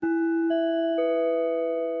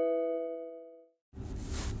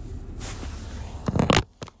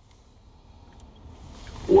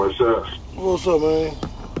What's up? What's up, man?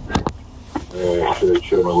 Man, shit,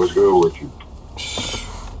 chillin'. What's good with you?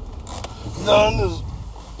 None is.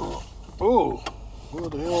 Ooh, what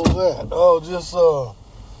the hell was that? Oh, just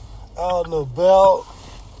out and about.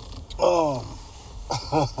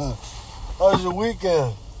 How's your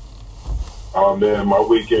weekend? Oh man, my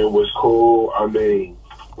weekend was cool. I mean,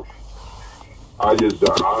 I've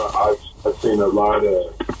seen a lot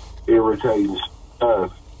of irritating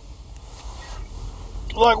stuff.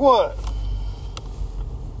 Like what?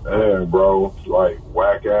 Man, bro, like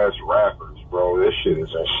whack ass rappers, bro. This shit is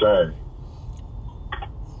insane.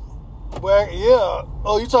 Well, yeah.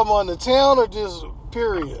 Oh, you talking about in the town or just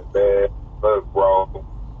period? Man, look, bro.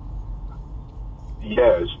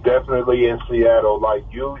 Yes, definitely in Seattle. Like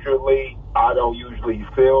usually, I don't usually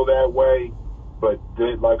feel that way, but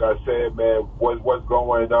then, like I said, man, what's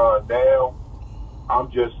going on now?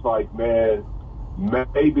 I'm just like, man,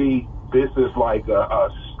 maybe this is like a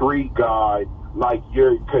street guy. Like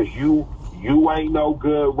cause you ain't no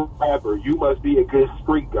good rapper. You must be a good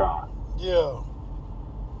street guy. Yeah.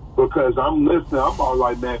 Because I'm listening, I'm all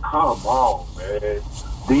like, man, come on, man.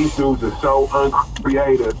 These dudes are so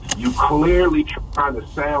uncreative. You clearly trying to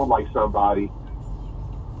sound like somebody.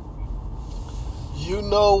 You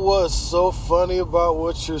know what's so funny about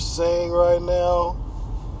what you're saying right now?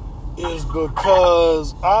 Is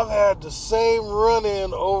because I've had the same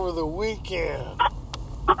run-in over the weekend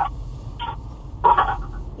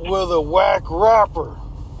with a whack rapper.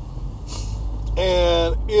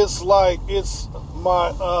 And it's like, it's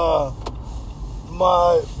my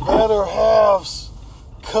better half's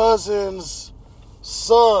cousin's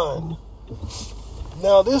son.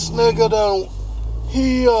 Now this nigga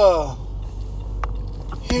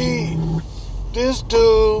this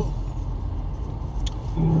dude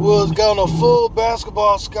got a full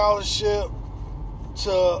basketball scholarship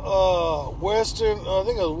to Western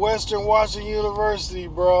Washington University,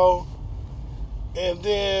 bro. And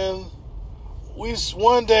then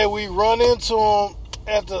one day we run into him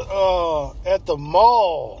at the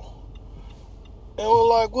mall, and we're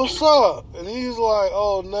like, "What's up?" And he's like,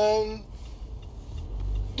 "Oh, nothing."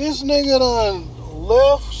 This nigga done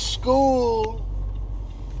left school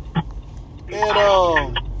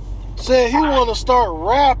and said he want to start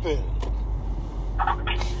rapping.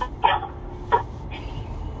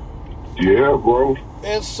 Yeah, bro.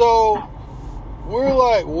 And so we're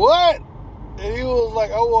like, "What?" And he was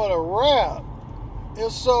like, "I want to rap."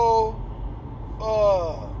 And so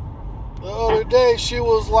the other day she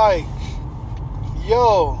was like,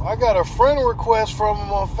 "Yo, I got a friend request from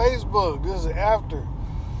him on Facebook." This is after.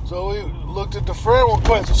 So we looked at the friend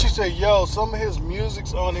request and she said, "Yo, some of his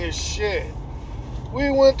music's on his shit." We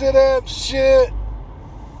went to that shit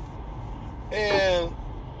and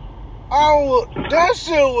that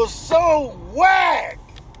shit was so whack.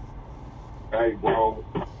 Hey, bro,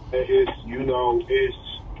 it's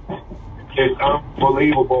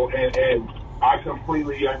unbelievable, and I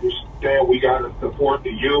completely understand. We gotta support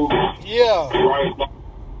the youth. Yeah. Right.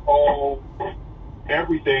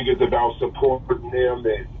 Everything is about supporting them,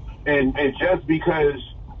 and just because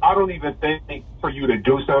I don't even think for you to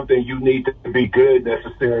do something you need to be good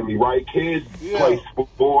necessarily, right? Kids play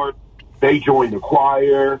sport, they join the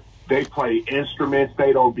choir, they play instruments,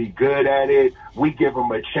 they don't be good at it. We give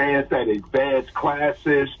them a chance at advanced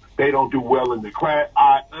classes, they don't do well in the class.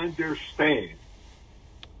 I understand.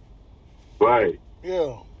 But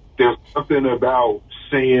there's something about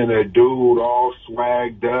seeing a dude all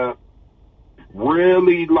swagged up,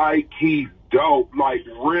 really like he's dope, like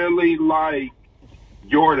really like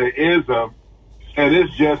you're the ism, and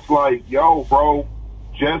it's just like, yo, bro,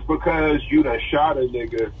 just because you done shot a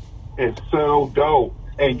nigga and so dope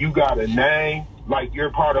and you got a name, like you're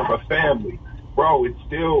part of a family, bro, it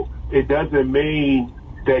doesn't mean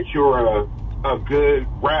that you're a good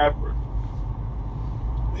rapper.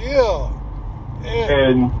 Yeah.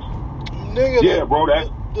 And nigga, yeah, bro, that's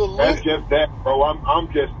just that, bro.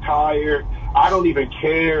 I'm just tired. I don't even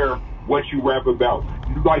care what you rap about.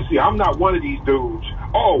 Like, see, I'm not one of these dudes.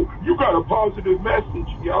 Oh, you got a positive message.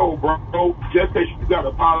 Yo, bro, just because you got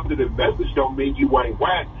a positive message don't mean you ain't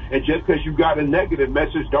whack. And just because you got a negative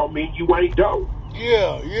message don't mean you ain't dope.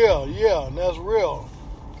 Yeah, and that's real.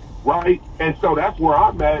 Right? And so that's where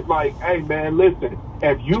I'm at. Like, hey, man, listen,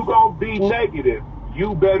 if you gonna be negative,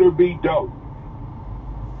 you better be dope.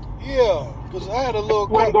 Yeah, because I had a little...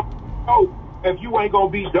 If you ain't gonna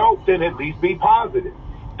be dope, then at least be positive.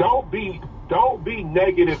 Don't be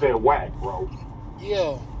negative and whack, bro.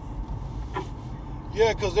 Yeah.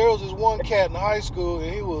 Yeah, because there was this one cat in high school,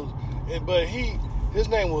 and his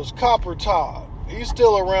name was Copper Todd. He's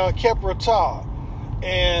still around, Kepra Todd.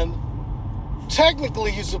 And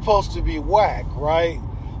technically he's supposed to be whack, right?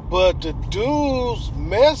 But the dude's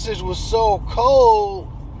message was so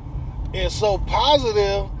cold and so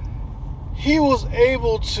positive, he was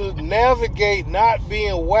able to navigate not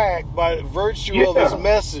being whack by virtue of his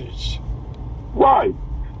message. Right.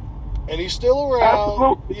 And he's still around.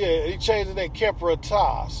 Absolutely. Yeah, he changed his name, Kepra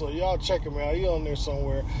Ta. So y'all check him out. He on there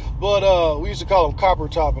somewhere. But we used to call him Copper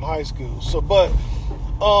Top in high school. So, but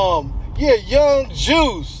yeah, Young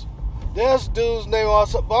Juice. That's dude's name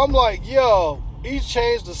also. But I'm like, yo, he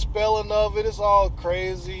changed the spelling of it. It's all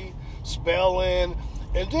crazy spelling.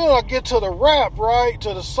 And then I get to the rap, right?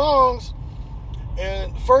 To the songs.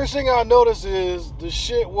 And first thing I notice is the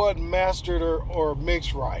shit wasn't mastered or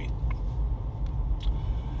mixed right.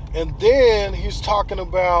 And then he's talking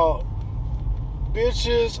about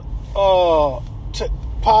bitches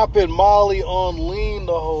popping Molly on lean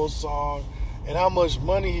the whole song and how much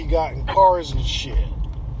money he got in cars and shit.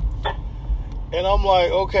 And I'm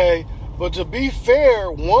like, okay, but to be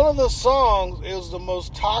fair, one of the songs is the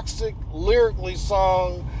most toxic lyrically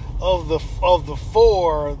song of the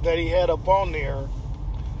four that he had up on there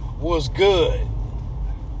was good.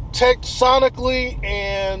 Sonically,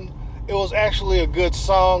 and it was actually a good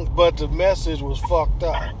song, but the message was fucked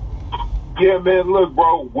up. Yeah, man, look,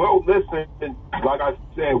 bro, we'll listen, like I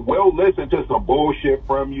said, we'll listen to some bullshit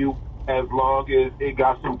from you as long as it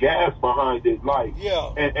got some gas behind it. Like,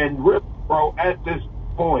 yeah. And really, bro, at this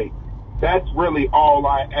point, that's really all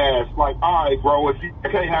I ask. Like, all right, bro, if you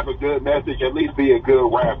can't have a good message, at least be a good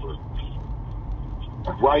rapper.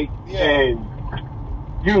 Right? Yeah. And,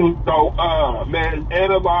 you know, man,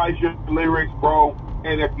 analyze your lyrics, bro.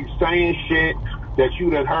 And if you saying shit that you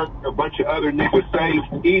done heard a bunch of other niggas say,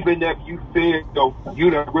 even if you feel you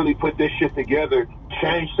done really put this shit together,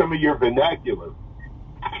 change some of your vernacular.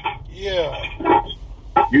 Yeah.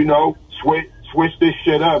 You know, switch this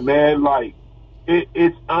shit up, man. Like,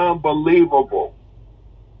 it's unbelievable.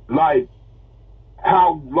 Like,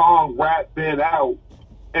 how long rap been out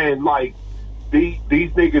and, like, these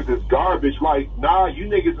niggas is garbage. Like, nah, you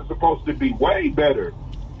niggas are supposed to be way better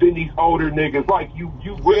than these older niggas. Like, you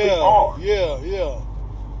really are. Yeah.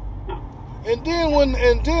 And then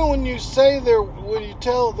when you say when you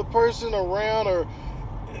tell the person around or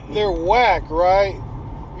they're whack, right?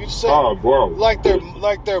 You say, oh, bro, like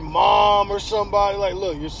their mom or somebody, like,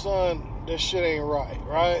 look, your son, that shit ain't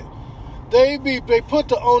right? They put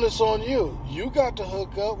the onus on you. You got to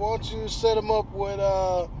hook up. Why don't you set them up with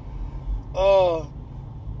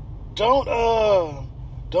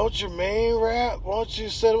don't your main rap? Why don't you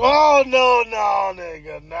set them? Oh no,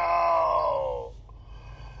 nigga,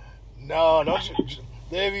 no, don't you?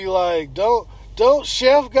 They be like, don't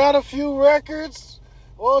Chef got a few records?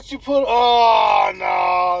 Why don't you put? Oh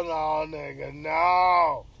no, nigga,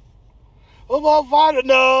 no. What about Vita?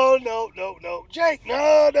 No. Jake,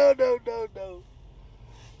 no.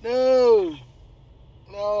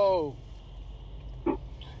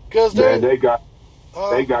 Because they got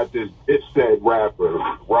this Dipset rapper,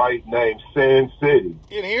 right, named Sin City.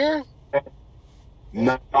 In here?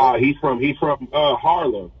 Nah, he's from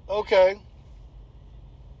Harlem. Okay.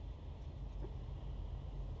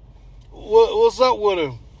 What's up with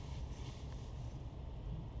him?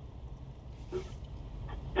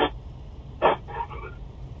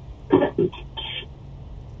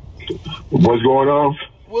 What's going on?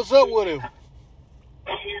 What's up with him?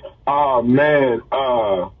 Oh, man.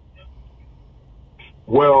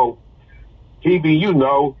 Well, he be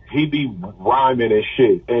rhyming and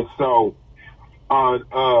shit. And so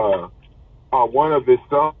on one of his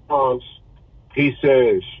songs, he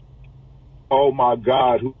says, oh my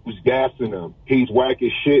God, who's gassing him? He's whack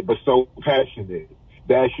as shit, but so passionate.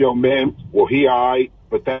 That's your man. Well, he alright,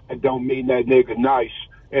 but that don't mean that nigga nice.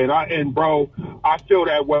 And bro, I feel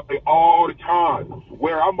that way all the time,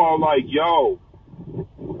 where I'm all like, yo,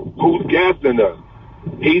 who's gassing him?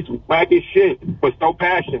 He's whack as shit, but so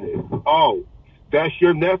passionate. Oh, that's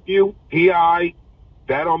your nephew? He alright.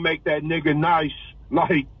 That don't make that nigga nice.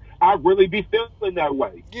 Like, I really be feeling that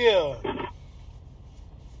way. Yeah.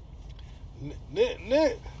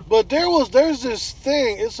 But there's this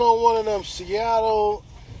thing. It's on one of them Seattle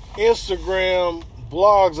Instagram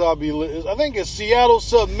blogs I think it's Seattle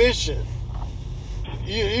Submission.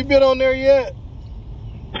 You been on there yet?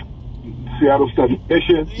 Seattle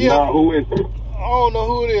Submission? Yeah. Nah, who is it? I don't know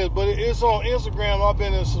who it is, but it's on Instagram. I've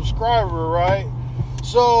been a subscriber, right?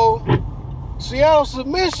 So, Seattle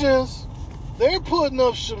Submissions, they're putting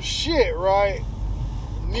up some shit, right?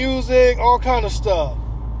 Music, all kind of stuff.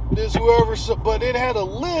 This whoever, but it had a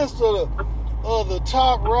list of the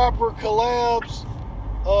top rapper collabs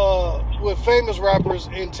with famous rappers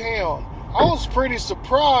in town. I was pretty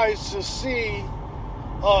surprised to see it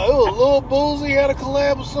was Lil Boozy had a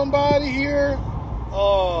collab with somebody here.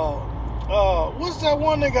 What's that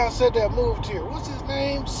one nigga I said that moved here? What's his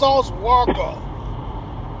name? Sauce Walker.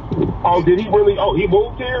 Oh, did he really? Oh, he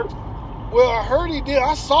moved here? Well, I heard he did.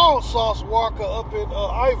 I saw Sauce Walker up in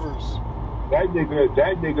Ivers. That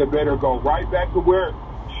nigga better go right back to where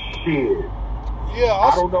shit. Yeah,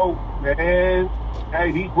 I don't know, man.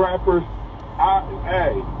 Hey, these rappers. I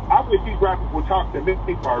wish these rappers would talk to me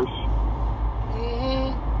first.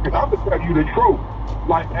 Mm-hmm. Cause I'm gonna tell you the truth.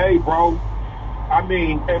 Like, hey, bro. I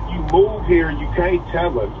mean, if you move here, you can't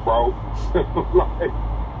tell us, bro. Like,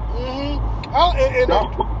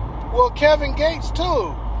 well, Kevin Gates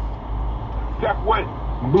too. What?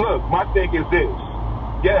 Look, my thing is this.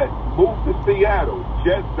 Yes, move to Seattle.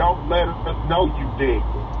 Just don't let us know you dig.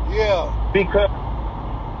 Yeah. Because,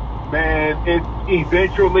 man,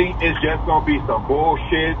 eventually it's just gonna be some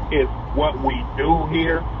bullshit. It's what we do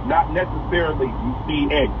here, not necessarily me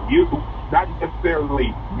and you, not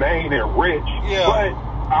necessarily Maine and Rich, but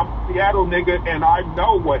I'm a Seattle nigga and I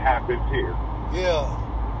know what happens here. Yeah.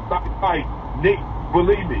 Like,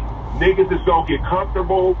 believe me, niggas is gonna get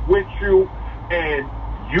comfortable with you and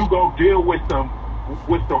you gonna deal with some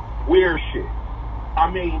weird shit. I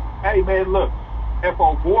mean, hey man, look, if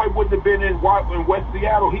a boy wouldn't have been in West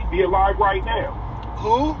Seattle, he'd be alive right now.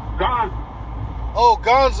 Who? Gonzo. Oh,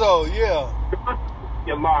 Gonzo, yeah. Gonzo would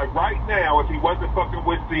be alive right now if he wasn't fucking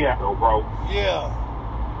with Seattle, bro. Yeah.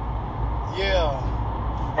 Yeah.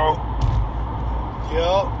 Oh.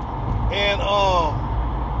 Yep. And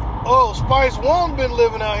Spice One been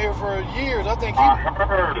living out here for years. I think I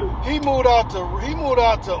heard it. He moved out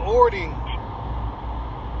to Ording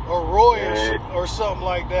or Roy or something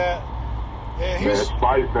like that. And man,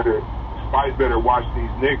 Spice better watch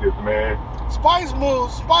these niggas, man. Spice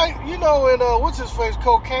moves. Spice, you know, and what's his face?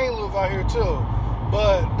 Cocaine live out here too.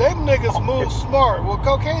 But them niggas move smart. Well,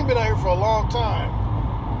 Cocaine been out here for a long time.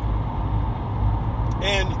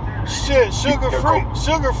 And shit, Sugar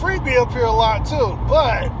Free be up here a lot too.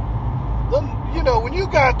 But you know, when you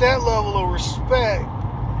got that level of respect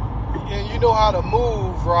and you know how to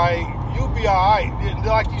move right, you'll be alright.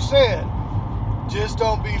 Like you said, just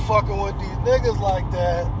don't be fucking with these niggas like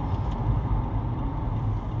that,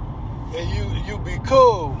 and you be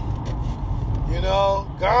cool. You know,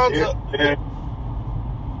 Gonzo. Yeah.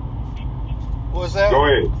 What's that? Go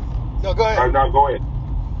ahead. No, go ahead. No, go ahead.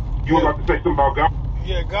 You were about to say something about Gonzo?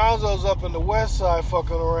 Yeah, Gonzo's up in the west side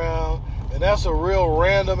fucking around, and that's a real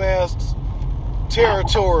random ass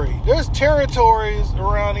territory. There's territories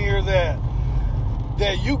around here that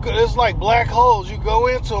it's like black holes. You go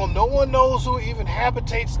into them, no one knows who even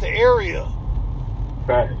habitates the area.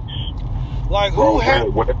 Facts. Like bro,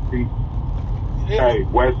 who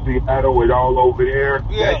West Seattle and all over there.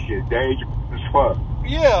 Yeah. That shit dangerous as fuck.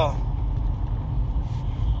 Yeah.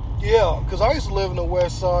 Yeah, because I used to live in the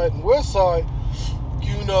west side, and west side,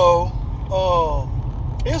 you know,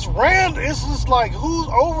 it's random. It's just like, who's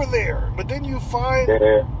over there? But then you find,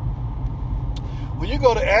 when you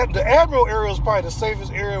go to the Admiral area is probably the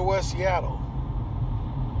safest area in West Seattle.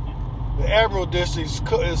 The Admiral district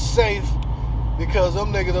is safe because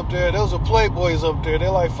them niggas up there, those are playboys up there. They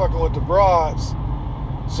like fucking with the broads.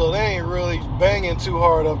 So they ain't really banging too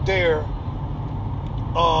hard up there.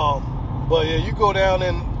 But yeah, you go down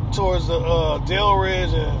in towards the Dale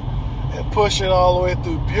Ridge and push it all the way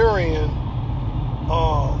through Burien.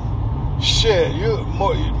 Shit,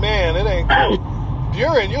 man, it ain't cool.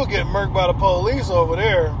 Burien, you'll get murked by the police over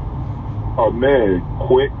there. Oh man,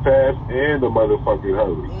 quick, fast, and the motherfucking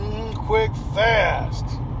hurry. Quick, fast.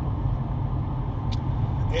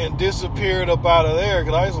 And disappeared up out of there,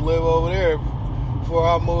 because I used to live over there before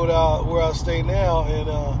I moved out where I stay now,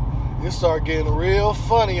 and it started getting real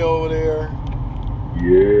funny over there.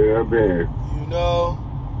 Yeah, man. You know?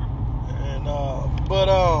 And,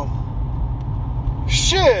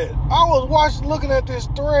 shit, I was looking at this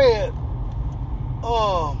thread,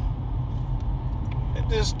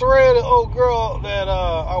 this thread of old girl that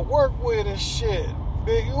I work with and shit.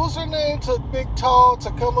 What's her name? Big Tall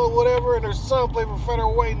Tacoma, whatever, and her son play for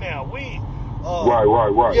Federal Way now. Right.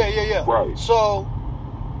 Yeah. Right. So,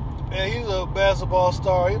 and he's a basketball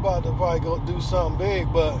star. He about to probably go do something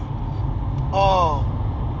big, but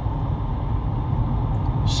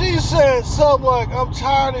she said something like, "I'm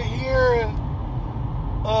tired of hearing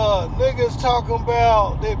niggas talking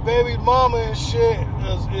about their baby mama and shit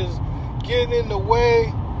is getting in the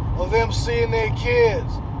way of them seeing their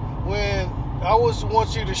kids, when I just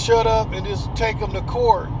want you to shut up and just take them to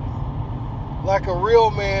court like a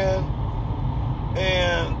real man."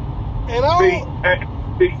 And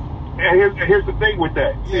And here's the thing with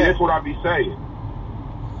that. See, Yeah. that's what I be saying.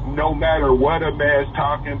 No matter what a man's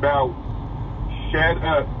talking about, shut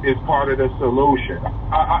up is part of the solution.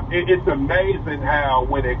 It's amazing how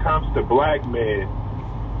when it comes to black men,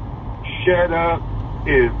 shut up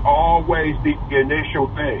is always the initial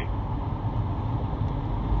thing.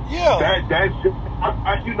 Yeah. That's just,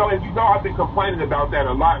 I've been complaining about that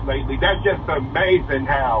a lot lately. That's just amazing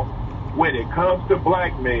how when it comes to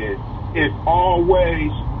black men, it's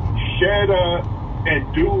always shut up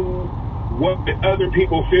and do what the other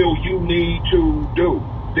people feel you need to do.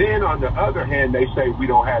 Then on the other hand, they say we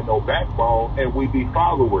don't have no backbone and we be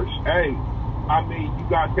followers. Hey, I mean, you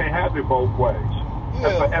guys can't have it both ways.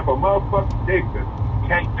 Yeah. If a motherfucking nigga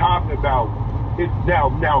can't talk about it,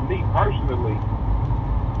 now me personally,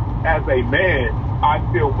 as a man, I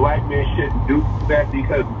feel black men shouldn't do that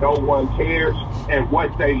because no one cares, and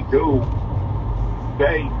what they do,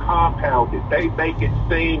 they compound it. They make it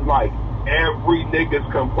seem like every nigga's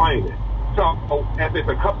complaining. So if it's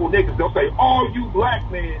a couple niggas, they'll say, "Oh, you black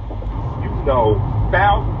men, you know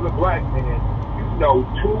thousands of black men, you know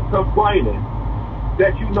two complaining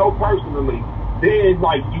that you know personally." Then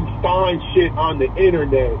like you find shit on the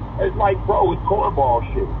internet. It's like, bro, it's cornball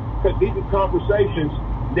shit. Because these are conversations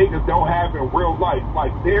niggas don't have in real life.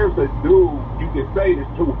 Like there's a dude you can say this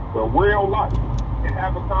to in real life and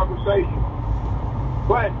have a conversation.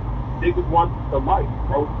 But niggas want the life,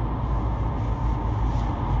 bro.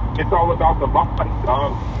 It's all about the life,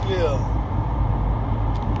 dog. Yeah.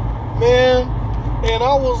 Man, and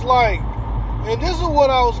I was like, and this is what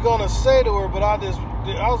I was gonna say to her, but I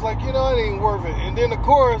was like, it ain't worth it. And then of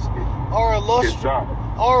course, our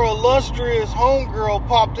illustrious homegirl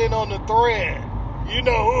popped in on the thread. You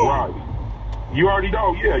know who? Right. You already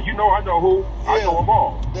know, yeah. You know I know who. Yeah. I know them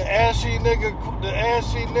all. The ashy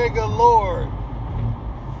nigga Lord.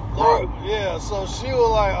 Right. Yeah, so she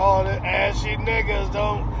was like, oh, the ashy niggas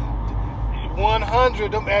don't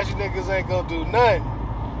 100, them ashy niggas ain't gonna do nothing.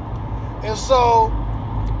 And so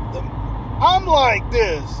I'm like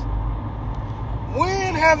this.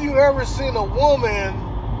 When have you ever seen a woman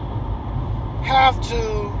have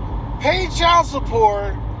to pay child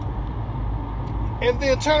support and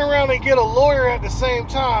then turn around and get a lawyer at the same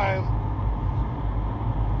time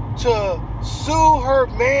to sue her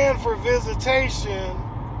man for visitation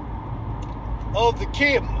of the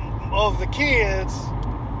kids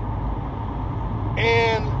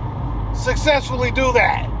and successfully do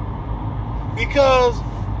that? Because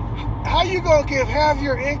how you gonna give half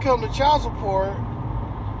your income to child support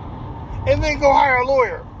and then go hire a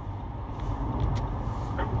lawyer?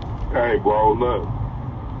 Hey, bro, look.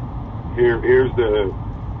 Here's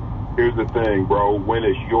the thing, bro. When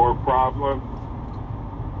it's your problem,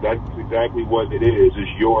 that's exactly what it is.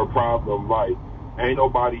 It's your problem. Like, ain't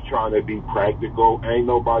nobody trying to be practical. Ain't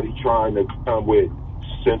nobody trying to come with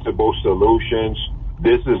sensible solutions.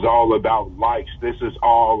 This is all about likes. This is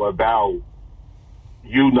all about,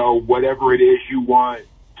 whatever it is you want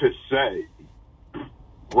to say.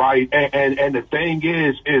 Right? And the thing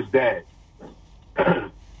is that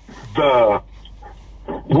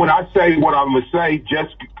when I say what I'm going to say,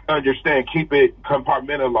 just understand, keep it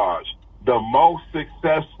compartmentalized. The most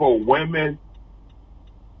successful women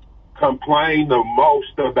complain the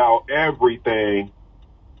most about everything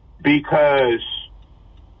because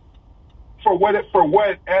for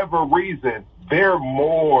whatever reason, they're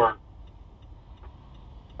more,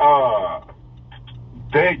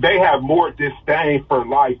 they have more disdain for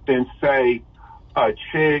life than, say, a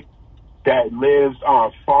chick that lives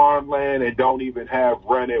on farmland and don't even have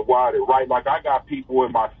running water, right? Like, I got people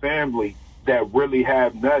in my family that really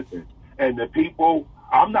have nothing. And the people,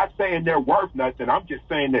 I'm not saying they're worth nothing. I'm just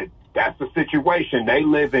saying that that's the situation. They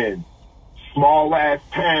live in small-ass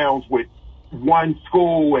towns with one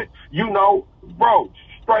school and, bro,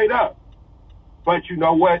 straight up. But you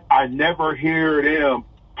know what? I never hear them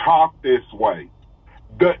talk this way.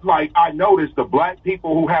 I noticed the black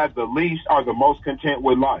people who have the least are the most content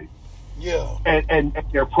with life. Yeah. And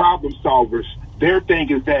they're problem solvers. Their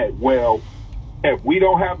thing is that, well, if we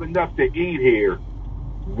don't have enough to eat here,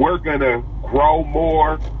 we're going to grow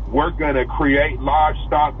more. We're going to create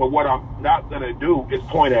livestock. But what I'm not going to do is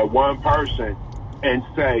point at one person and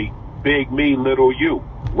say, big me, little you,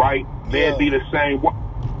 right? Men be the same way.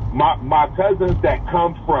 My cousins that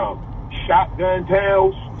come from shotgun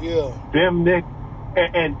towns, them niggas,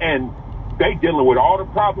 and they dealing with all the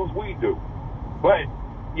problems we do. But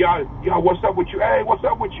y'all, what's up with you? Hey, what's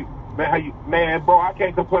up with you? Man, how you, man, bro, I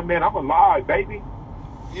can't complain, man. I'm alive, baby.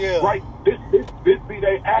 Yeah. Right? This be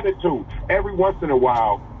their attitude. Every once in a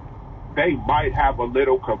while, they might have a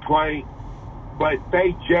little complaint, but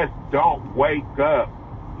they just don't wake up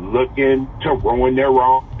looking to ruin their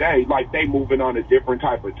own day. Like they moving on a different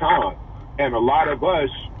type of time. And a lot of us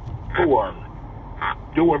who are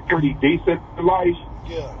doing pretty decent in life,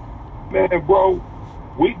 Yeah. man, bro,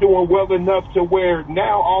 we doing well enough to where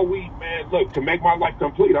now all we, man, look, to make my life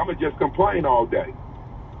complete, I'm going to just complain all day.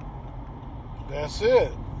 That's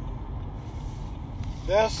it.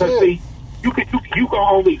 That's Because it. see, you can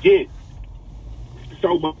only get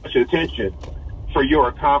so much attention for your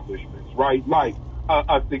accomplishments, right? Like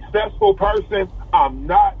a successful person, I'm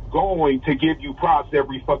not going to give you props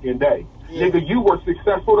every fucking day. Yeah. Nigga, you were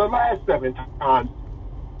successful the last 7 times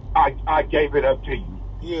I gave it up to you.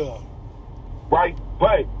 Yeah. Right?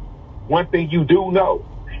 But one thing you do know,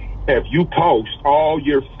 if you post all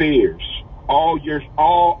your fears,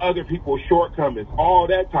 all other people's shortcomings, all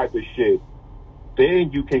that type of shit,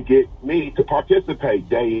 then you can get me to participate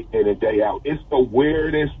day in and day out. It's the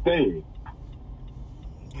weirdest thing.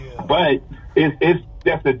 Yeah. But it's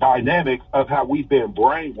just the dynamics of how we've been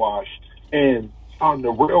brainwashed. And on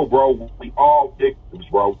the real, bro, we all victims,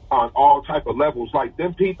 bro, on all type of levels. Like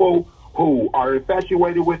them people who are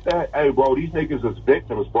infatuated with that, hey, bro, these niggas is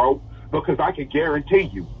victims, bro. Because I can guarantee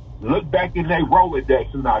you, look back in their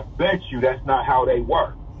Rolodex and I bet you that's not how they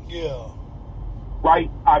were. Yeah.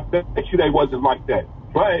 Right? I bet you they wasn't like that.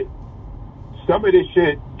 But some of this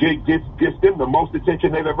shit gets them the most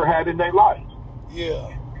attention they've ever had in their life.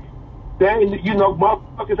 Yeah. They ain't,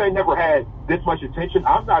 motherfuckers ain't never had this much attention.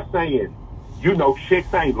 I'm not saying,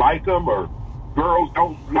 chicks ain't like them or girls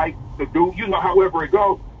don't like the dude, however it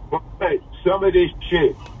goes. But some of this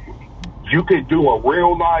shit, you can do a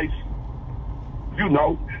real life, do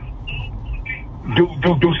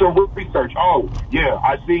some research. Oh, yeah,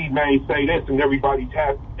 I see man say this and everybody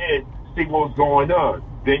taps in, see what's going on.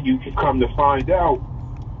 Then you can come to find out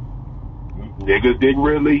niggas didn't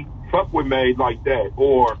really fuck with Made like that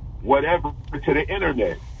or whatever to the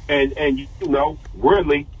internet. And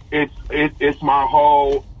really it's my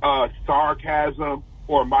whole sarcasm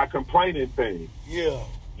or my complaining thing. Yeah.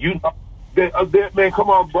 Man, come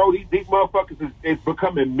on, bro. These motherfuckers is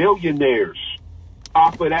becoming millionaires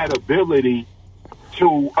off of that ability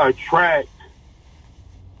to attract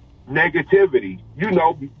negativity.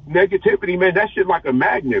 Negativity, man, that shit like a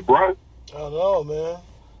magnet, bro. I know, man.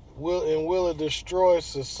 Will it destroy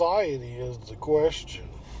society is the question.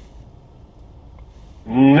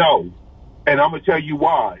 No. And I'm going to tell you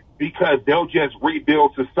why. Because they'll just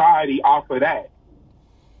rebuild society off of that.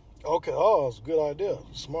 Okay. Oh, it's a good idea.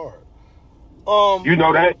 Smart. You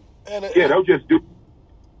know that? Yeah, they'll just do.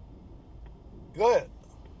 Go ahead.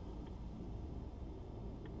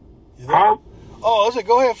 Huh? Oh, I said,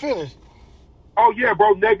 go ahead, finish. Oh yeah,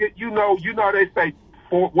 bro. You know they say,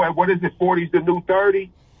 what is it? 40's the new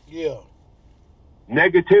 30. Yeah.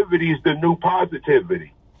 Negativity is the new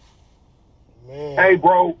positivity. Man. Hey,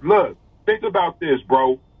 bro, look. Think about this,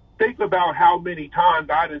 bro. Think about how many times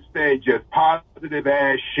I done said just positive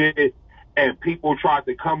ass shit, and people tried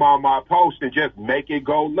to come on my post and just make it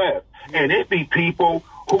go left. And it be people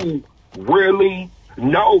who really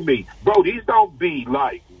know me. Bro, these don't be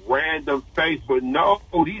like random Facebook. No,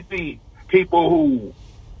 these be people who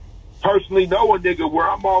personally know a nigga where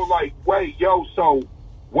I'm all like, wait, yo, so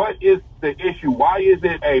what is the issue? Why is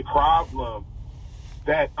it a problem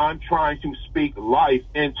that I'm trying to speak life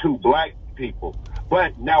into black people?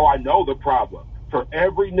 But now I know the problem. For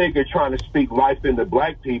every nigga trying to speak life into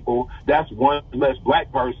black people, that's one less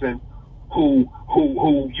black person who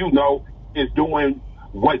is doing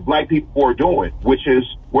what black people are doing, which is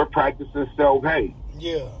we're practicing self-hate.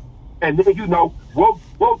 Yeah. And then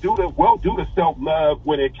we'll do the self-love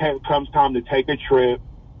when it comes time to take a trip.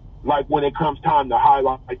 Like when it comes time to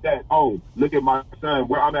highlight like that. Oh, look at my son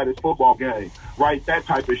where I'm at his football game, right? That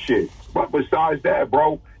type of shit. But besides that,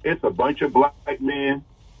 bro, it's a bunch of black men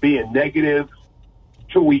being negative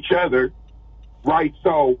to each other, right?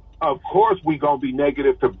 So of course we gonna be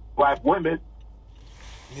negative to black women.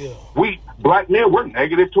 Yeah. We black men, we're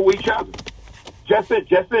negative to each other. Just in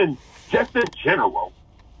general.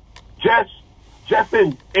 Just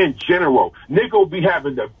in general. Nigga will be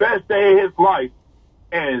having the best day of his life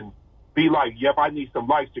and be like, yep, I need some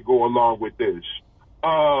likes to go along with this.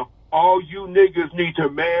 All you niggas need to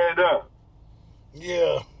man up.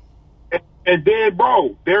 Yeah. And then,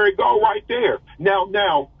 bro, there it go right there.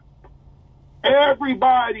 Now,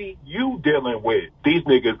 everybody you dealing with, these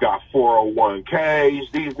niggas got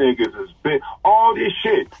 401ks, these niggas is big, all this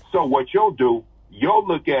shit. So what you'll do, you'll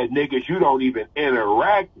look at niggas you don't even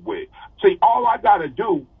interact with. See, all I gotta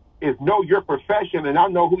do is know your profession and I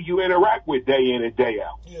know who you interact with day in and day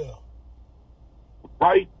out. Yeah.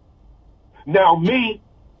 Right? Now me,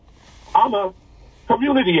 I'm a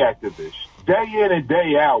community activist. day in and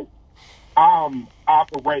day out, I'm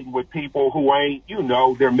operating with people who ain't,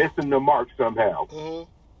 they're missing the mark somehow.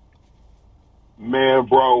 Man,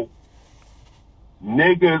 bro,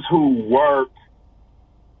 niggas who work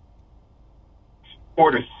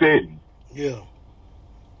for the city. Yeah.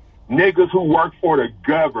 Niggas who work for the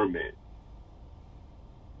government.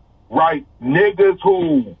 Right? Niggas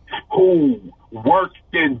who work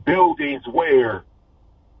in buildings where,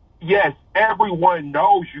 yes, everyone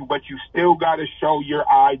knows you, but you still got to show your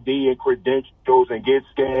ID and credentials and get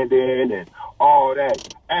scanned in and all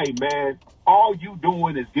that. Hey, man, all you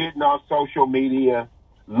doing is getting on social media,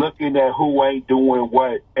 looking at who ain't doing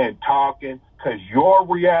what and talking, because your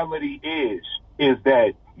reality is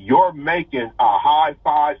that you're making a high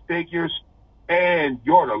 5 figures and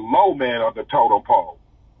you're the low man on the totem pole.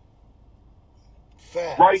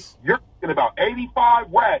 Facts. Right? You're getting about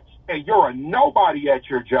 85 racks and you're a nobody at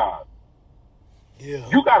your job. Yeah.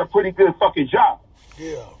 You got a pretty good fucking job.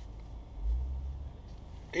 Yeah.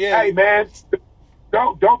 Yeah. Hey, man,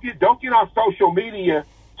 don't get on social media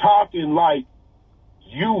talking like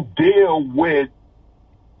you deal with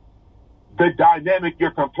the dynamic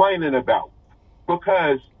you're complaining about,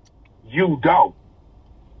 because you don't.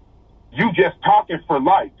 You just talking for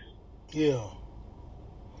likes. Yeah.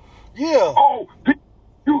 Yeah. Oh,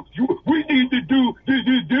 we need to do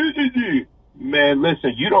this. Man,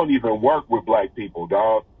 listen, you don't even work with black people,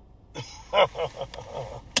 dog.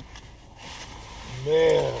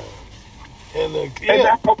 Man. And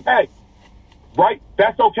that's okay. Right?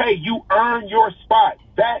 That's okay. You earn your spot.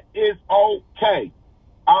 That is okay.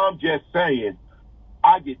 I'm just saying,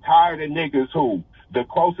 I get tired of niggas who the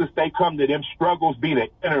closest they come to them struggles be the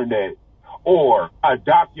internet or a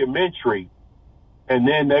documentary, and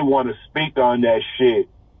then they want to speak on that shit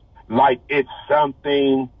like it's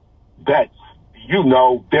something that's,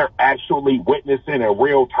 they're actually witnessing in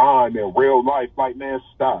real time, in real life. Like, man,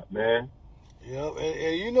 stop, man. Yep.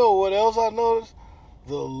 And you know what else I noticed?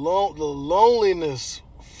 The loneliness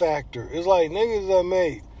factor. It's like niggas that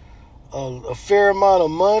make a fair amount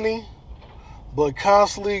of money, but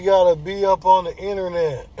constantly gotta be up on the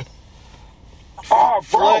internet.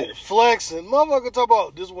 Flexing. Motherfucker talk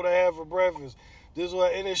about, this is what I have for breakfast. This is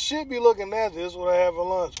what, and it should be looking at this is what I have for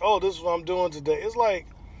lunch. Oh, this is what I'm doing today. It's like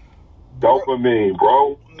dopamine,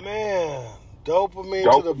 bro. Man, dopamine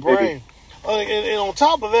to the brain. And on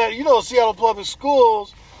top of that, Seattle Public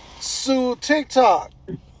Schools sued TikTok.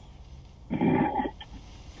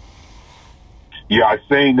 Yeah, I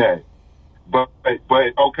seen that. But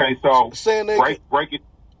okay, so break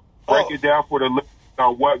it down for the listeners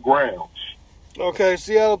on what grounds. Okay,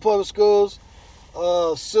 Seattle Public Schools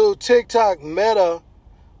sued TikTok Meta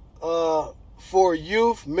for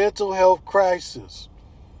youth mental health crisis.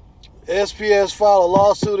 SPS filed a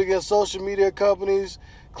lawsuit against social media companies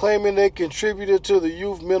claiming they contributed to the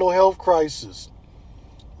youth mental health crisis.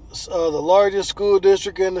 The largest school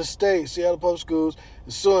district in the state, Seattle Public Schools,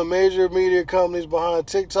 is suing major media companies behind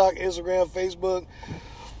TikTok, Instagram, Facebook,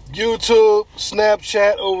 YouTube,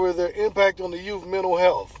 Snapchat over their impact on the youth mental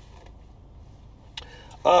health.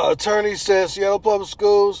 Attorney says Seattle Public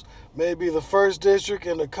Schools may be the first district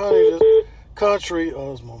in the country. Oh,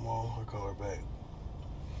 that's my mom. I call her back.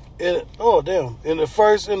 In the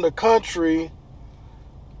first in the country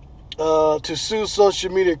to sue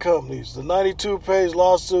social media companies. The 92-page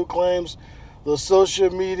lawsuit claims the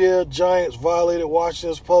social media giants violated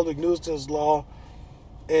Washington's public nuisance law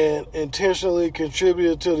and intentionally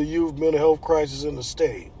contributed to the youth mental health crisis in the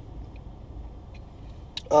state.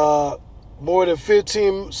 More than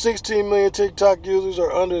 16 million TikTok users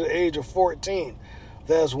are under the age of 14.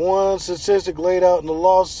 That's one statistic laid out in the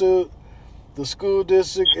lawsuit. The school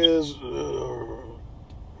district is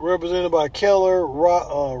represented by Keller,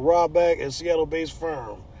 Roback, and Seattle-based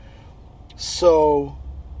firm. So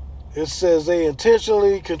it says they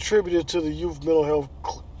intentionally contributed to the youth mental health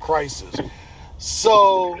crisis.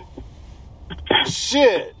 So,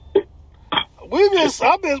 shit.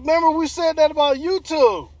 Remember we said that about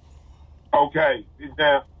YouTube. Okay,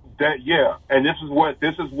 now and this is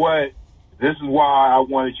why I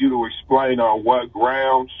wanted you to explain on what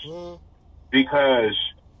grounds, because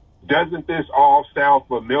doesn't this all sound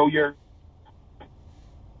familiar?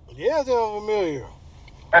 Yeah, it sounds familiar.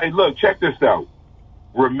 Hey, look, check this out.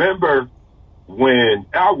 Remember when,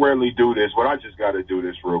 I rarely do this, but I just got to do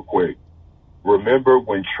this real quick. Remember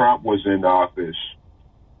when Trump was in office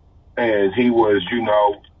and he was,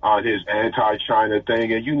 on his anti-China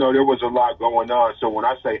thing, and there was a lot going on. So when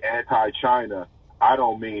I say anti-China, I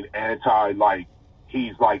don't mean anti like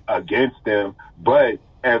he's like against them, but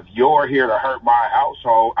if you're here to hurt my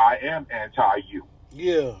household, I am anti you.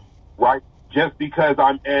 Yeah. Right? just because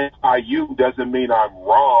I'm anti-you doesn't mean I'm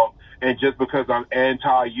wrong. And just because I'm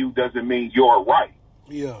anti-you doesn't mean you're right.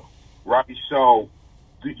 Yeah. Right? So,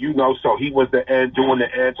 so he was doing the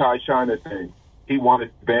anti-China thing. He wanted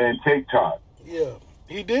to ban TikTok. Yeah.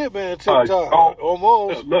 He did ban TikTok.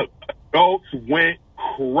 Almost. Look, adults went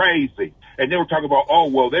crazy. And they were talking about,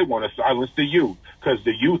 they want to silence the youth because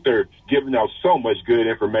the youth are giving out so much good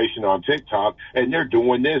information on TikTok and they're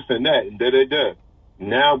doing this and that and da-da-da.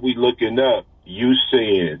 Now we looking up, you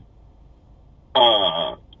seeing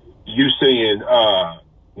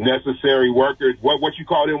necessary workers. What you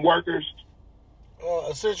call them workers?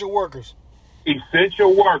 Essential workers.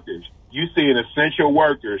 Essential workers. You seeing essential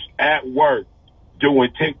workers at work doing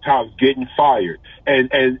TikToks getting fired. And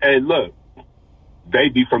look, they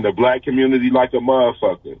be from the black community like a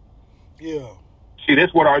motherfucker. Yeah. See,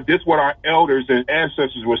 this what our elders and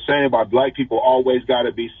ancestors were saying about black people always got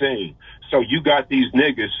to be seen. So you got these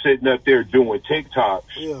niggas sitting up there doing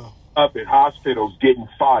TikToks up in hospitals getting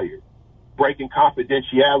fired, breaking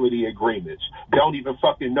confidentiality agreements, don't even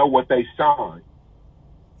fucking know what they signed.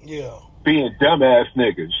 Yeah. Being dumbass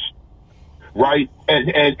niggas. Right?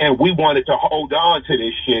 And we wanted to hold on to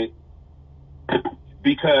this shit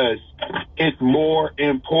because it's more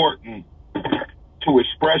important to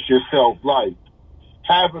express yourself. Like,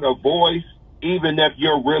 having a voice, even if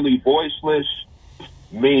you're really voiceless,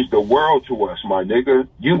 means the world to us, my nigga.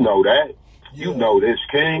 You know that. Yeah. You know this,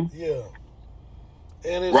 King. Yeah.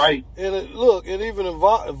 And it's, right. And even in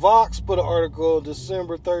Vox put an article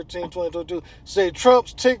December 13, 2022, say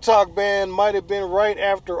Trump's TikTok ban might have been right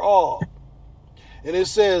after all. And it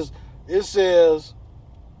says,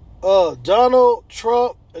 Donald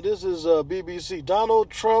Trump, and this is BBC, Donald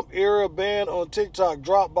Trump era ban on TikTok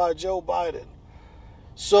dropped by Joe Biden.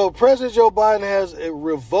 So President Joe Biden has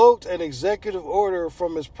revoked an executive order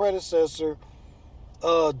from his predecessor,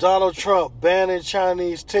 Donald Trump, banning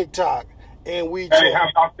Chinese TikTok and WeChat. Hey, how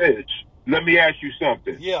about this? Let me ask you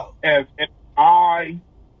something. Yeah. If I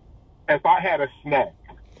had a snack,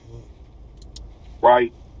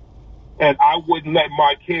 right, and I wouldn't let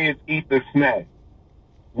my kids eat the snack,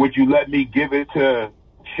 would you let me give it to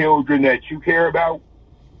children that you care about?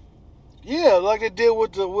 Yeah, like it did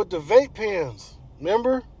with the vape pens.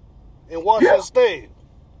 Remember? In Washington State.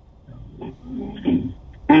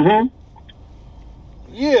 Mm-hmm.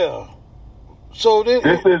 Yeah. So then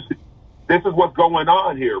this is what's going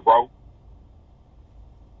on here, bro.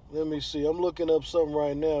 Let me see. I'm looking up something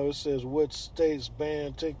right now. It says what states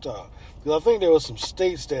banned TikTok. Because I think there were some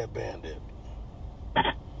states that banned it.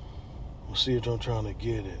 We'll see if I'm trying to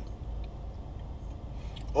get it.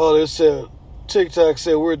 Oh, they said TikTok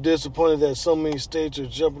said we're disappointed that so many states are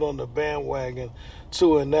jumping on the bandwagon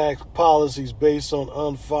to enact policies based on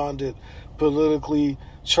unfounded, politically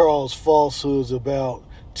charged falsehoods about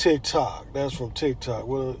TikTok. That's from TikTok.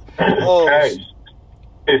 Hey,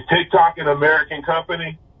 is TikTok an American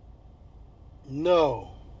company?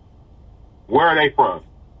 No. Where are they from?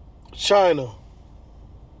 China.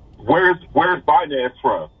 Where's Binance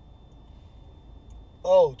from?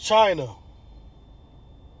 Oh, China.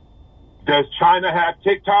 Does China have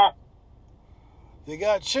TikTok? They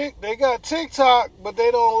got TikTok, but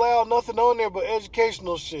they don't allow nothing on there but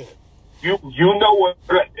educational shit. You know what?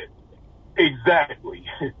 Exactly.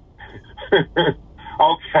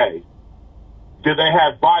 Okay. Do they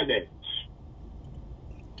have Binance?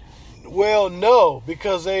 Well, no,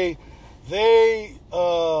 because they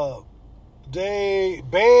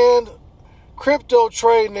banned crypto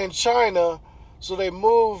trading in China, so they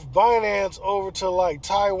moved Binance over to like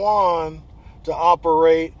Taiwan to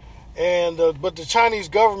operate, and but the Chinese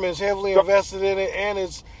government is heavily invested in it, and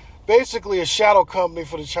it's basically a shadow company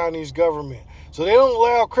for the Chinese government. So they don't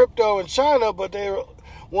allow crypto in China, but they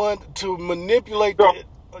want to manipulate So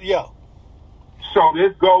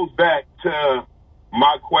this goes back to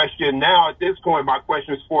my question. Now, at this point, my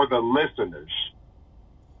question is for the listeners.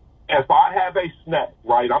 If I have a snack,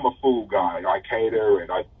 right, I'm a food guy. I cater and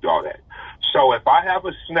I do all that. So if I have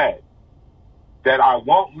a snack that I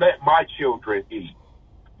won't let my children eat,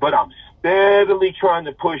 but I'm steadily trying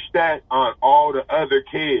to push that on all the other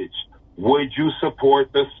kids, would you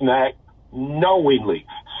support the snack knowingly?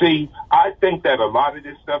 See, I think that a lot of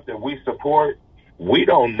this stuff that we support, we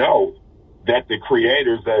don't know that the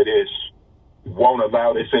creators of this won't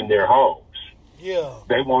allow this in their homes. Yeah.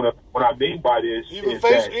 They want to, what I mean by this even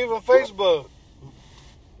Facebook.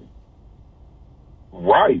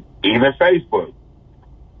 Right. Even Facebook.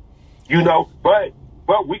 You know, but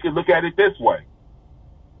we can look at it this way.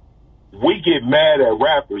 We get mad at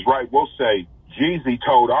rappers, right? We'll say, Jeezy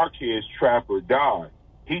told our kids trap or die.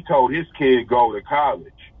 He told his kid go to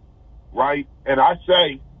college, right? And I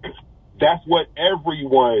say, That's what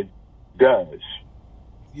everyone does.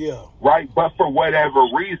 Yeah. Right? But for whatever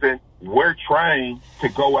reason, we're trained to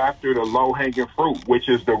go after the low-hanging fruit, which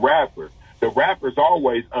is the rapper. The rapper's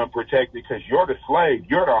always unprotected because you're the slave.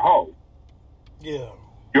 You're the hoe. Yeah.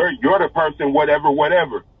 You're the person,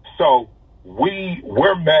 whatever. So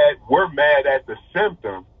we're mad at the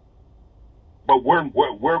symptom, but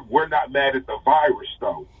we're not mad at the virus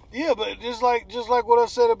though. Yeah, but just like what I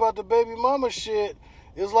said about the baby mama shit,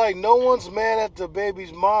 it's like no one's mad at the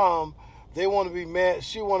baby's mom. They want to be mad.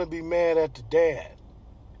 She want to be mad at the dad,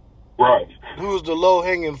 right? Who's the low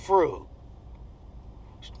hanging fruit.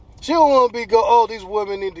 She don't want to oh, these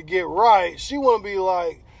women need to get right. She want to be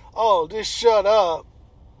like, oh, just shut up.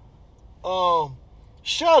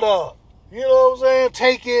 Shut up. You know what I'm saying?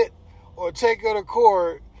 Take it or take her to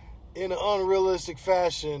court in an unrealistic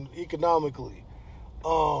fashion economically.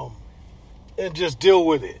 And just deal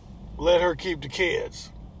with it. Let her keep the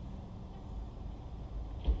kids.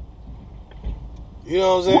 You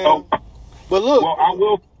know what I'm saying? Well, but look. Well, I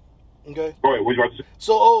will. Okay. Go ahead. What you about to say?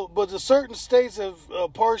 So, but the certain states have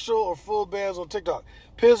partial or full bans on TikTok.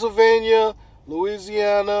 Pennsylvania,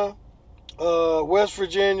 Louisiana, West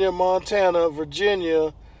Virginia, Montana,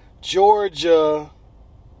 Virginia, Georgia.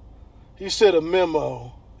 He said a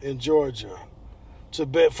memo in Georgia to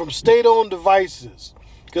bet from state-owned devices,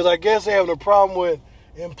 because I guess they're having a problem with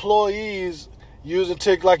employees using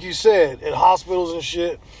TikTok, like you said, at hospitals and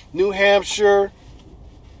shit. New Hampshire,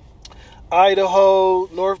 Idaho,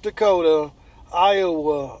 North Dakota,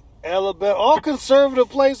 Iowa, Alabama, all conservative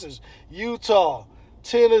places. Utah,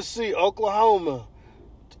 Tennessee, Oklahoma,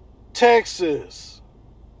 Texas,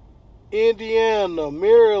 Indiana,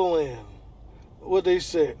 Maryland. What they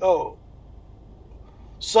say? Oh,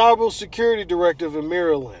 Cybersecurity Directive in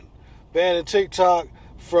Maryland banning TikTok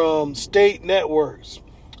from state networks.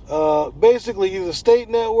 Basically, either state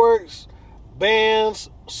networks,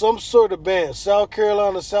 bans, some sort of ban. South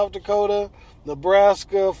Carolina, South Dakota,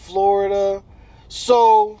 Nebraska, Florida.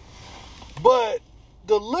 So, but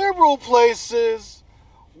the liberal places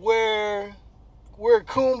where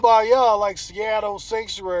kumbaya, like Seattle,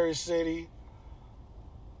 sanctuary city,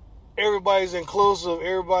 everybody's inclusive,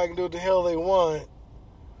 everybody can do what the hell they want,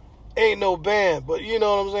 ain't no ban. But you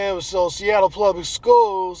know what I'm saying? So Seattle Public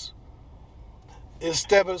Schools is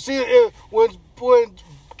stepping. See, when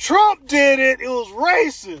Trump did it, it was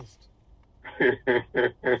racist.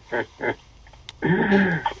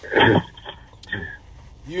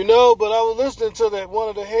 You know, but I was listening to that one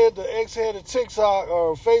of the ex-head of TikTok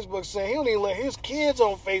or Facebook saying he don't even let his kids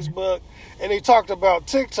on Facebook, and they talked about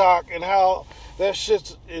TikTok and how that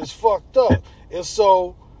shit is fucked up. And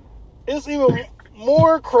so it's even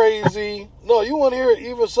more crazy. No, you want to hear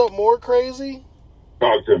even something more crazy?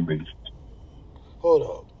 Talk to me. Hold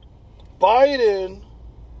up.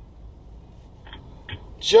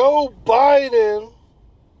 Joe Biden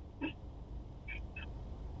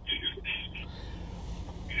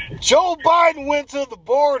went to the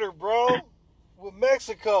border, bro, with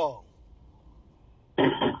Mexico.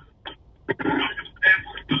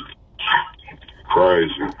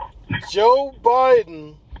 Crazy. Joe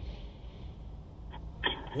Biden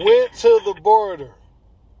went to the border.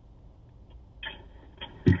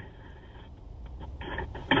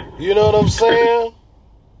 You know what I'm saying?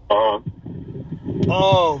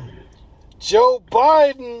 Joe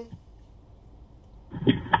Biden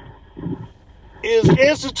is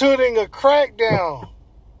instituting a crackdown.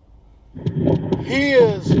 He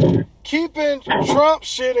is keeping Trump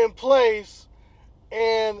shit in place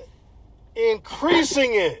and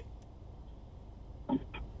increasing it.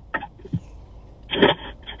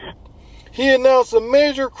 He announced a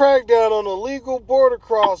major crackdown on illegal border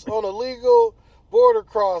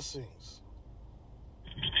crossings.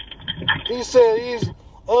 He said he's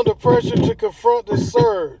under pressure to confront the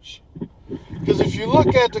surge. Because if you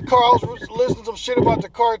look at the car, I was listening to some shit about the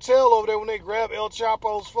cartel over there when they grabbed El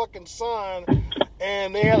Chapo's fucking son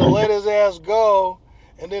and they had to let his ass go.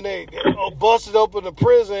 And then they busted open the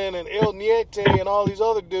prison and El Niete and all these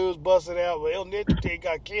other dudes busted out. But El Niete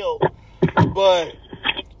got killed. But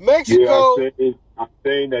Mexico... Yeah, I'm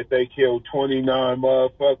saying that they killed 29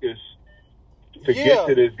 motherfuckers to get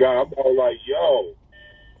to this guy. I'm all like, yo...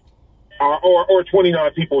 Or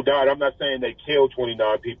 29 people died. I'm not saying they killed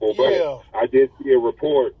 29 people, but I did see a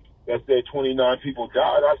report that said 29 people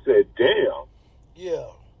died. I said, damn.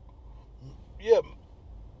 Yeah.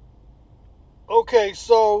 Okay,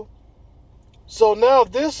 so now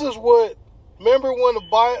this is what, remember when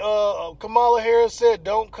Kamala Harris said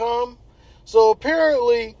don't come? So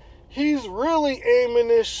apparently he's really aiming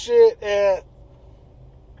this shit at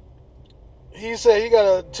he said he got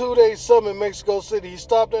a 2-day summit in Mexico City. He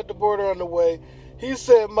stopped at the border on the way. He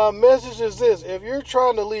said, my message is this. If you're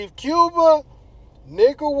trying to leave Cuba,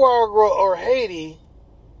 Nicaragua, or Haiti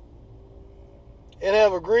and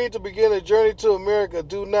have agreed to begin a journey to America,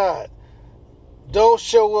 do not. Don't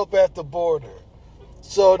show up at the border.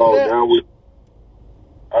 So I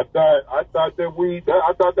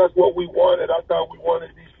thought that's what we wanted. I thought we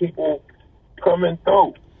wanted these people coming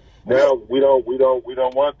through. Now we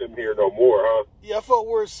don't want them here no more, huh? Yeah, I thought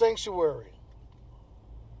we're a sanctuary.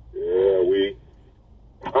 Yeah,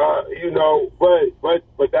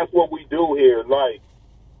 but that's what we do here. Like,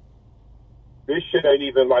 this shit ain't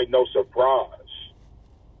even like no surprise.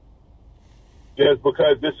 Just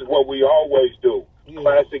because this is what we always do. Yeah.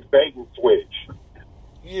 Classic bait and switch.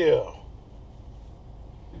 Yeah.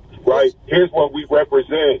 Right? Here's what we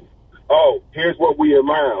represent. Oh, here's what we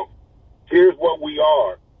allow. Here's what we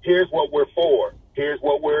are. Here's what we're for. Here's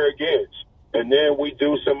what we're against. And then we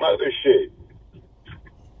do some other shit.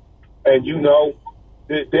 And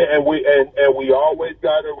and we always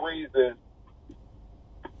got a reason.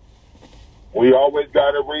 We always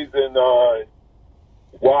got a reason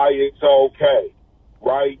why it's okay,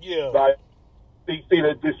 right? Yeah. Like, see,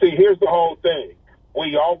 here's the whole thing.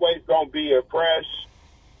 We always gonna be oppressed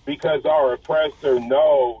because our oppressor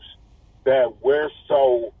knows that we're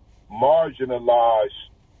so marginalized.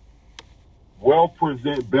 We'll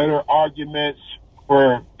present better arguments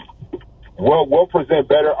for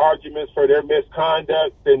their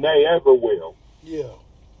misconduct than they ever will. Yeah.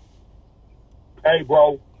 Hey,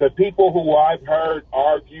 bro, the people who I've heard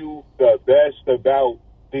argue the best about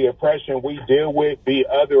the oppression we deal with be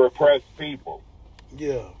other oppressed people.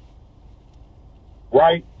 Yeah.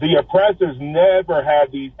 Right? The oppressors never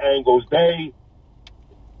have these angles.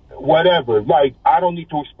 Whatever. Like, I don't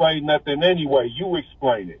need to explain nothing anyway. You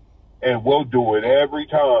explain it. And we'll do it every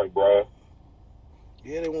time, bro.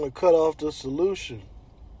 Yeah, they want to cut off the solution.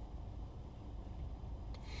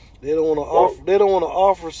 They don't want to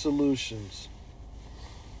offer solutions.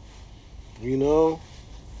 You know?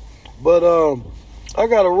 But I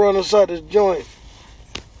gotta run inside this joint.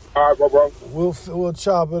 All right, bro. We'll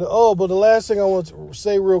chop it. Oh, but the last thing I want to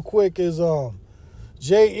say real quick is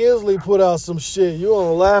Jay Inslee put out some shit. You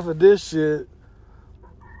gonna laugh at this shit.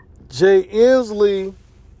 Jay Inslee,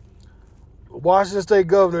 Washington State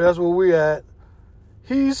Governor, that's where we at.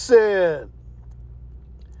 He said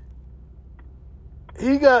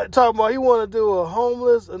he got talking about he want to do a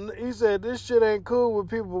homeless, and he said this shit ain't cool with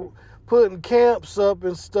people putting camps up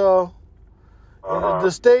and stuff. And the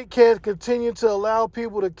state can't continue to allow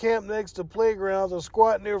people to camp next to playgrounds or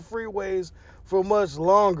squat near freeways for much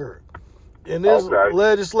longer. In this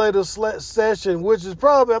legislative session, which is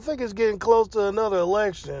probably, I think it's getting close to another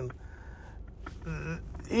election,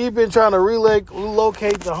 he's been trying to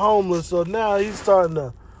relocate the homeless, so now he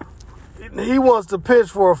wants to pitch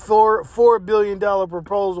for a $4 billion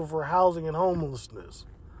proposal for housing and homelessness.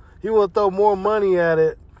 He want to throw more money at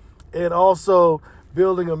it and also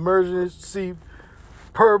building emergency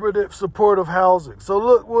permanent supportive housing. So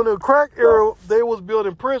look, when the crack era, they was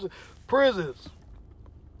building prisons.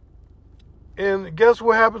 And guess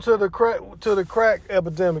what happened to the crack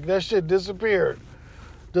epidemic? That shit disappeared.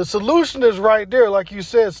 The solution is right there, like you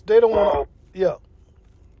said. They don't want to. Yeah.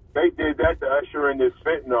 They did that to usher in this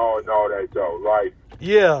fentanyl and all that, though. Like,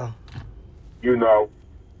 yeah. You know,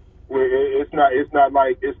 it's not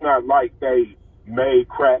like they made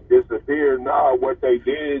crack disappear. No, what they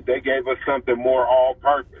did, they gave us something more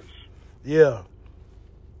all-purpose. Yeah.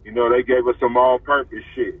 You know, they gave us some all-purpose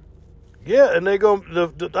shit. Yeah, and I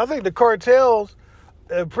think the cartels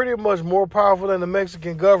are pretty much more powerful than the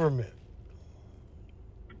Mexican government.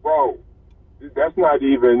 Bro, that's not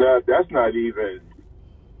even,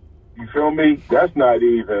 you feel me? That's not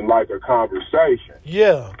even like a conversation.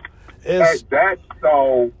 Yeah. That's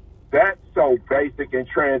so basic and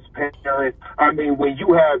transparent. I mean, when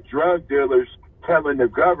you have drug dealers telling the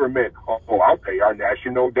government, oh, I'll pay our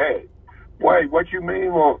national debt. Wait, what you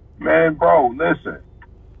mean? Well, man, bro, listen.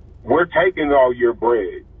 We're taking all your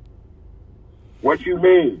bread. What you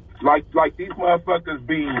mean? Like these motherfuckers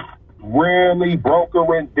be really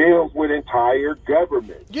brokering deals with entire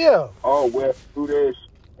government. Yeah. Oh, well, do this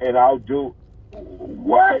and I'll do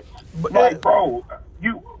what? Like, bro,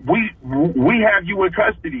 we have you in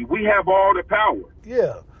custody. We have all the power.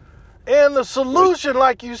 Yeah. And the solution,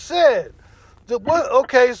 like you said,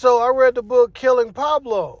 okay, so I read the book Killing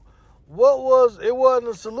Pablo. It wasn't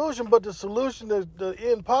a solution, but the solution to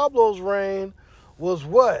end Pablo's reign was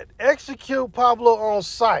what? Execute Pablo on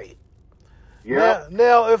sight. Yeah.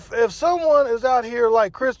 Now if someone is out here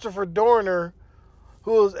like Christopher Dorner,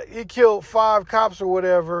 he killed 5 cops or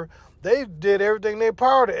whatever, They did everything in their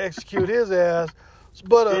power to execute his ass.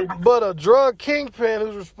 But a drug kingpin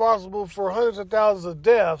who's responsible for hundreds of thousands of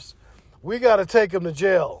deaths, we got to take him to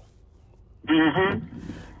jail. Mm-hmm.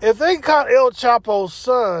 If they caught El Chapo's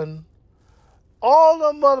son, all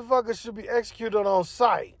the motherfuckers should be executed on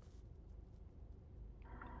sight.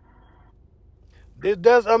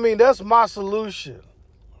 That's my solution.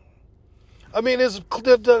 I mean,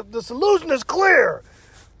 the solution is clear.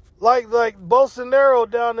 Like Bolsonaro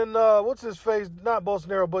down in what's his face? Not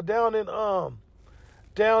Bolsonaro, but down in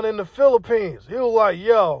the Philippines. He was like,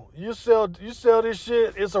 "Yo, you sell this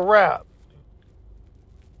shit, it's a wrap."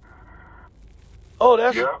 Oh,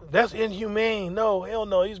 that's inhumane. No, hell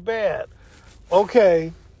no, he's bad.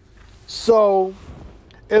 Okay, so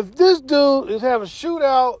if this dude is having a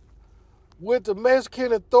shootout with the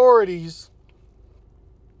Mexican authorities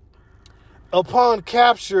upon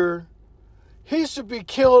capture, he should be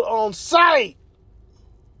killed on sight.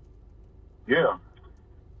 Yeah.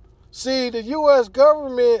 See, the U.S.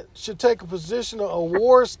 government should take a position, a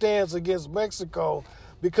war stance against Mexico,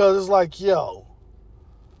 because it's like, yo,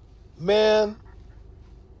 man,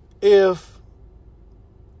 if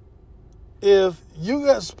you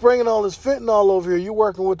got springing all this fentanyl over here, you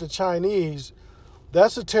working with the Chinese,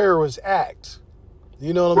 that's a terrorist act.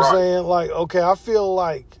 You know what I'm saying? Like, okay, I feel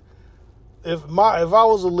like if I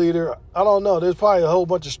was a leader, I don't know, there's probably a whole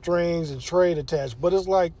bunch of strings and trade attached, but it's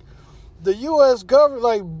like the U.S. government,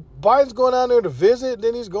 like Biden's going down there to visit,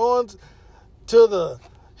 then he's going to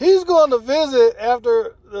visit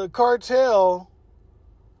after the cartel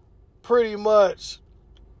pretty much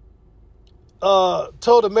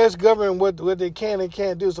told the Mexican government what they can and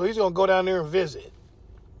can't do, so he's going to go down there and visit.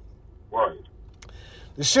 Right.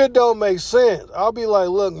 The shit don't make sense. I'll be like,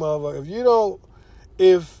 look, motherfucker,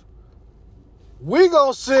 if we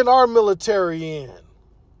gonna send our military in,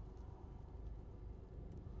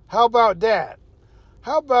 how about that?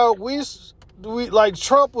 How about we like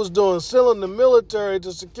Trump was doing, sending the military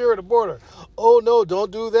to secure the border? Oh no,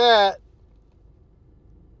 don't do that.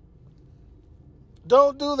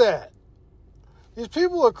 Don't do that. These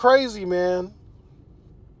people are crazy, man.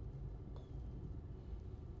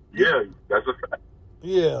 Yeah, that's a fact.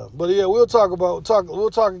 Yeah, but yeah, we'll talk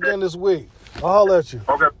again this week. I'll holler at you.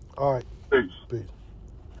 Okay. All right.